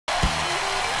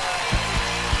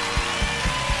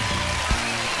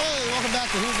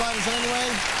to Whose Line Is It Anyway?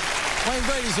 Wayne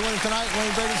Brady's the winner tonight.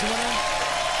 Wayne Brady's the winner.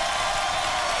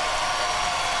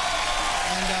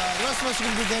 And the rest of us are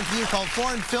going to do a game for you called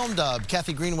Foreign Film Dub.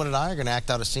 Kathy Greenwood and I are going to act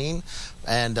out a scene.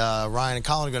 And Ryan and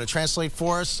Colin are going to translate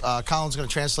for us. Colin's going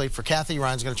to translate for Kathy.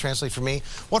 Ryan's going to translate for me.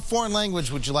 What foreign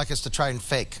language would you like us to try and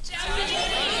fake?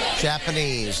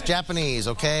 Japanese. Japanese,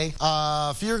 okay?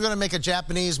 If you're going to make a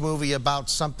Japanese movie about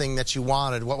something that you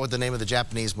wanted, what would the name of the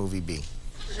Japanese movie be?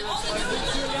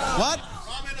 What?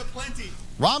 Ramen aplenty.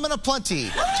 Ramen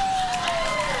aplenty.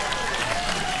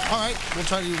 All right, we'll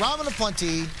try to do ramen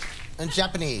aplenty in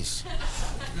Japanese.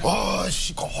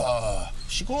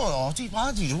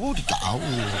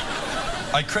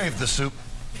 I crave the soup.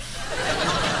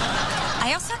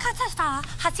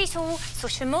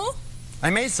 I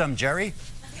made some, Jerry.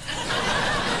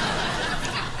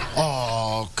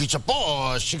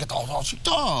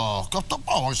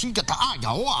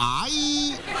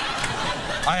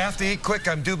 I have to eat quick.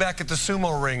 I'm due back at the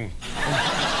sumo ring.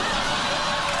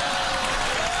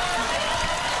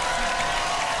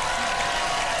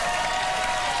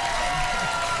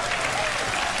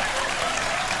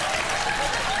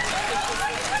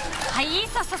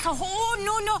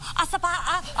 Oh, no.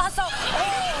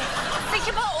 Think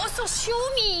about also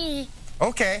shumi.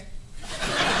 Okay.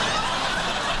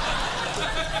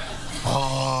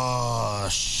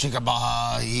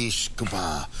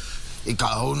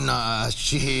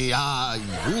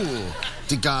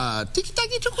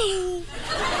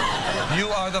 You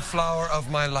are the flower of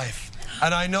my life.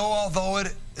 And I know although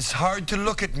it is hard to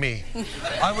look at me,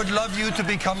 I would love you to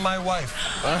become my wife.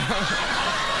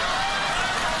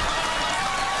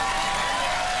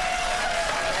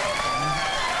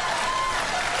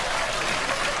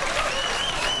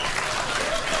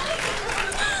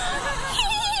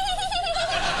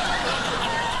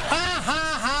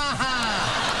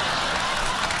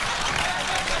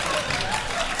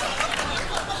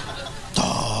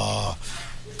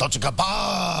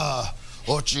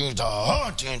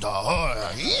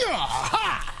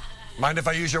 Mind if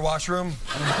I use your washroom?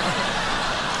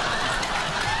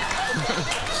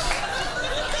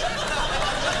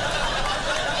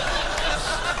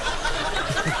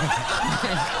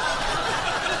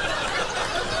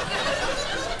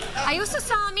 I also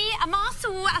saw me a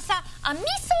masu as a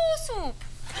miso soup.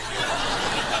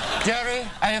 Jerry,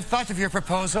 I have thought of your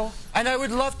proposal, and I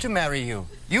would love to marry you.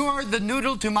 You are the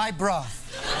noodle to my broth.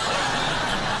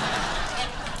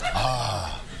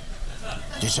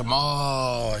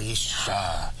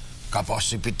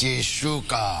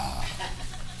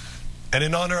 And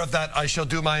in honor of that, I shall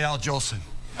do my Al Jolson.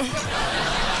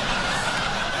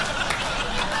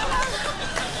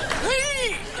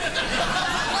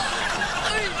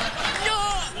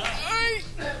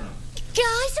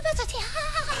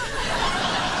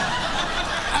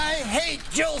 I hate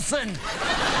Jolson.